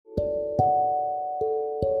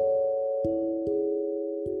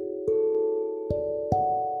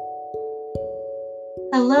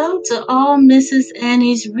Hello to all Mrs.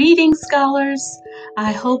 Annie's reading scholars.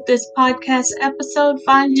 I hope this podcast episode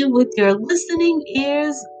finds you with your listening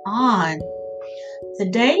ears on.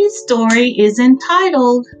 Today's story is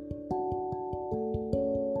entitled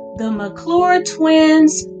The McClure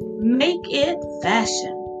Twins Make It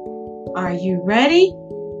Fashion. Are you ready?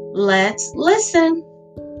 Let's listen.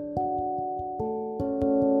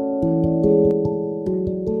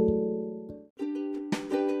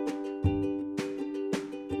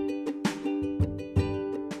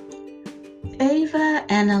 Ava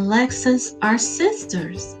and Alexis are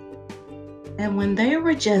sisters, and when they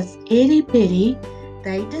were just itty bitty,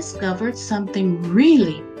 they discovered something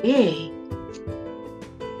really big.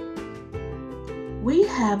 We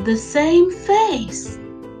have the same face.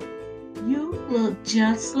 You look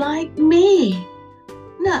just like me.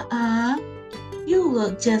 Nuh-uh, you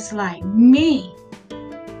look just like me.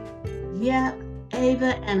 Yep,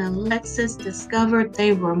 Ava and Alexis discovered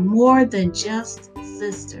they were more than just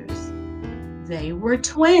sisters. They were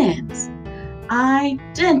twins,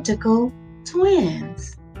 identical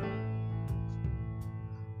twins.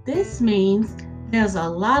 This means there's a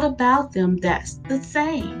lot about them that's the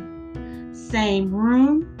same. Same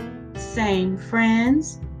room, same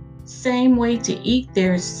friends, same way to eat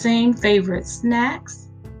their same favorite snacks.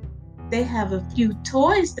 They have a few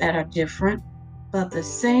toys that are different, but the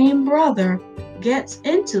same brother gets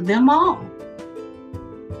into them all.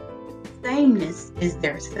 Sameness is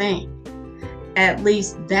their thing. At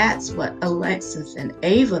least that's what Alexis and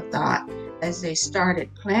Ava thought as they started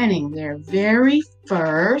planning their very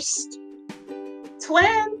first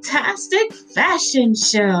Twintastic fashion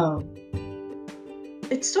show.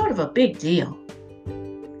 It's sort of a big deal.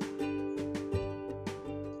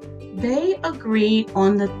 They agreed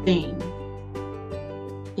on the theme.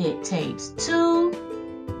 It takes two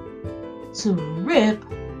to rip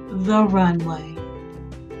the runway.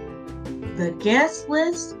 The guest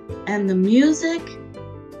list and the music,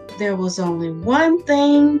 there was only one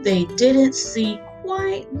thing they didn't see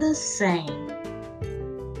quite the same.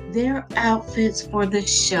 Their outfits for the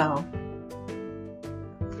show.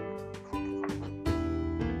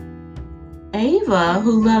 Ava,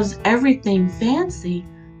 who loves everything fancy,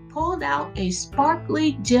 pulled out a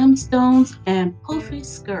sparkly gemstones and poofy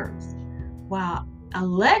skirts, while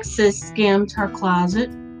Alexis skimmed her closet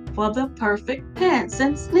for the perfect pants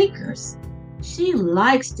and sneakers. She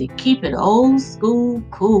likes to keep it old school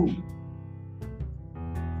cool.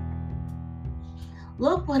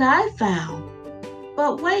 Look what I found.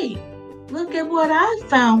 But wait, look at what I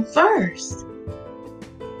found first.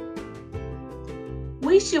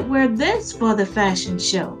 We should wear this for the fashion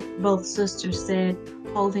show, both sisters said,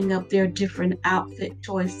 holding up their different outfit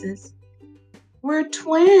choices. We're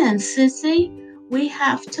twins, sissy. We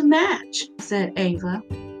have to match, said Ava.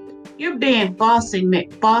 You're being bossy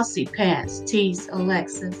McBossy pants, teased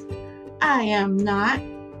Alexis. I am not.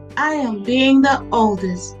 I am being the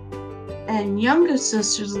oldest. And younger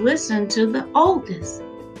sisters listen to the oldest.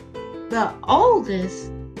 The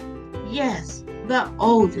oldest? Yes, the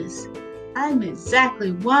oldest. I'm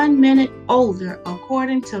exactly 1 minute older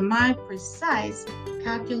according to my precise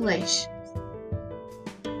calculations.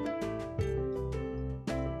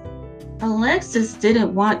 Alexis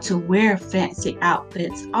didn't want to wear fancy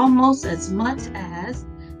outfits almost as much as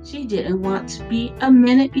she didn't want to be a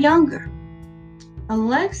minute younger.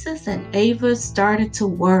 Alexis and Ava started to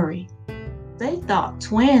worry. They thought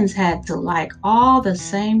twins had to like all the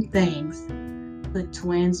same things. Could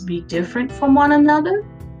twins be different from one another?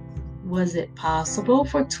 Was it possible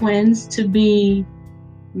for twins to be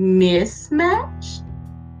mismatched?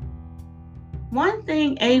 One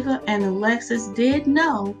thing Ava and Alexis did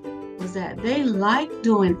know was that they liked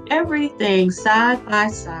doing everything side by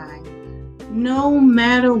side. No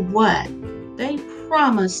matter what, they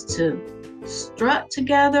promised to strut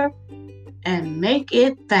together and make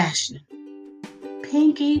it fashion.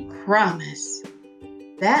 Pinky promise.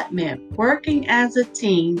 That meant working as a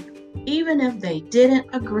team, even if they didn't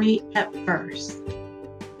agree at first.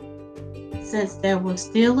 Since there was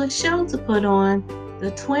still a show to put on, the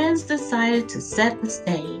twins decided to set the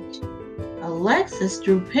stage. Alexis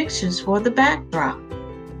drew pictures for the backdrop.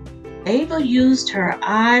 Ava used her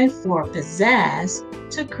eye for pizzazz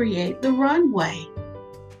to create the runway.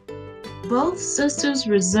 Both sisters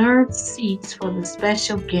reserved seats for the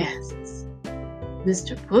special guests.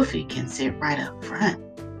 Mr. Poofy can sit right up front.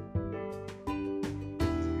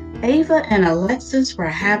 Ava and Alexis were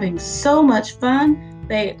having so much fun,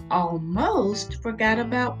 they almost forgot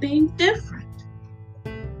about being different.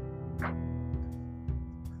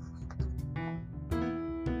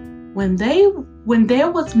 When there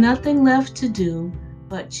was nothing left to do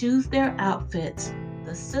but choose their outfits,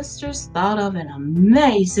 the sisters thought of an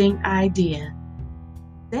amazing idea.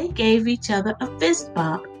 They gave each other a fist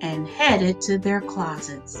bump and headed to their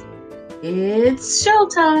closets. It's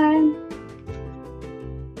showtime!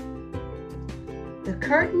 The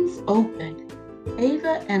curtains opened.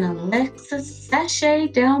 Ava and Alexis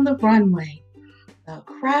sashayed down the runway. The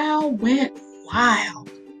crowd went wild.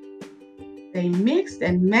 They mixed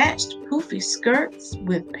and matched poofy skirts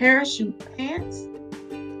with parachute pants,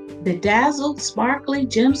 bedazzled sparkly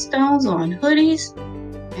gemstones on hoodies,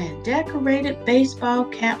 and decorated baseball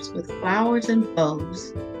caps with flowers and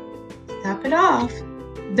bows. To top it off,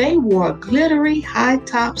 they wore glittery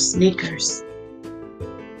high-top sneakers.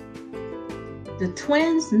 The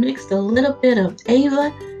twins mixed a little bit of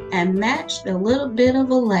Ava and matched a little bit of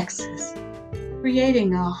Alexis,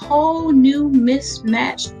 creating a whole new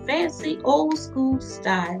mismatched fancy old school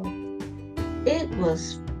style. It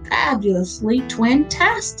was fabulously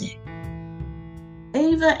twintastic.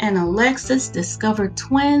 Ava and Alexis discovered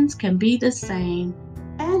twins can be the same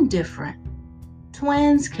and different.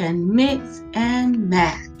 Twins can mix and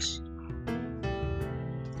match.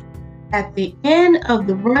 At the end of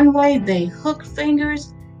the runway, they hooked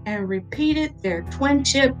fingers and repeated their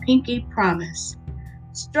twin-chip pinky promise.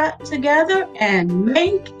 Strut together and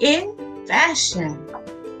make it fashion.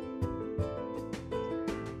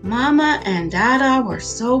 Mama and Dada were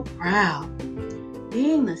so proud.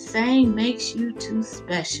 Being the same makes you two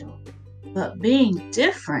special, but being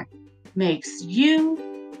different makes you,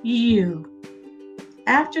 you.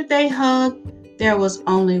 After they hugged, there was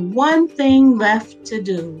only one thing left to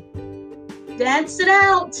do. Dance it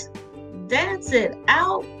out! Dance it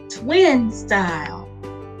out twin style!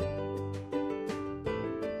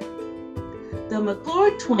 The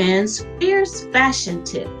McClure twins' fierce fashion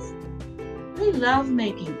tips. We love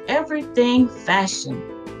making everything fashion.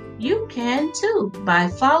 You can too by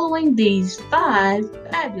following these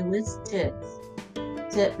 5 fabulous tips.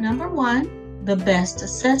 Tip number 1, the best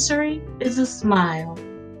accessory is a smile.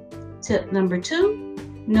 Tip number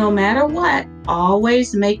 2, no matter what,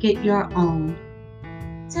 always make it your own.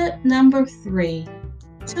 Tip number 3,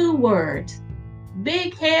 2 words.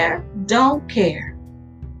 Big hair, don't care.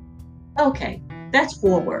 Okay, that's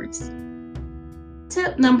 4 words.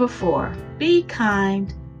 Tip number 4, be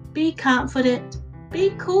kind, be confident,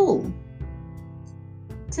 be cool.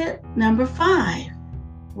 Tip number 5,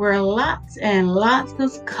 wear lots and lots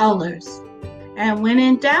of colors. And when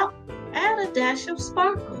in doubt, add a dash of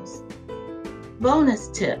sparkles. Bonus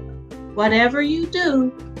tip, whatever you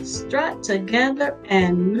do, strut together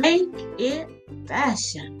and make it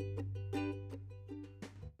fashion.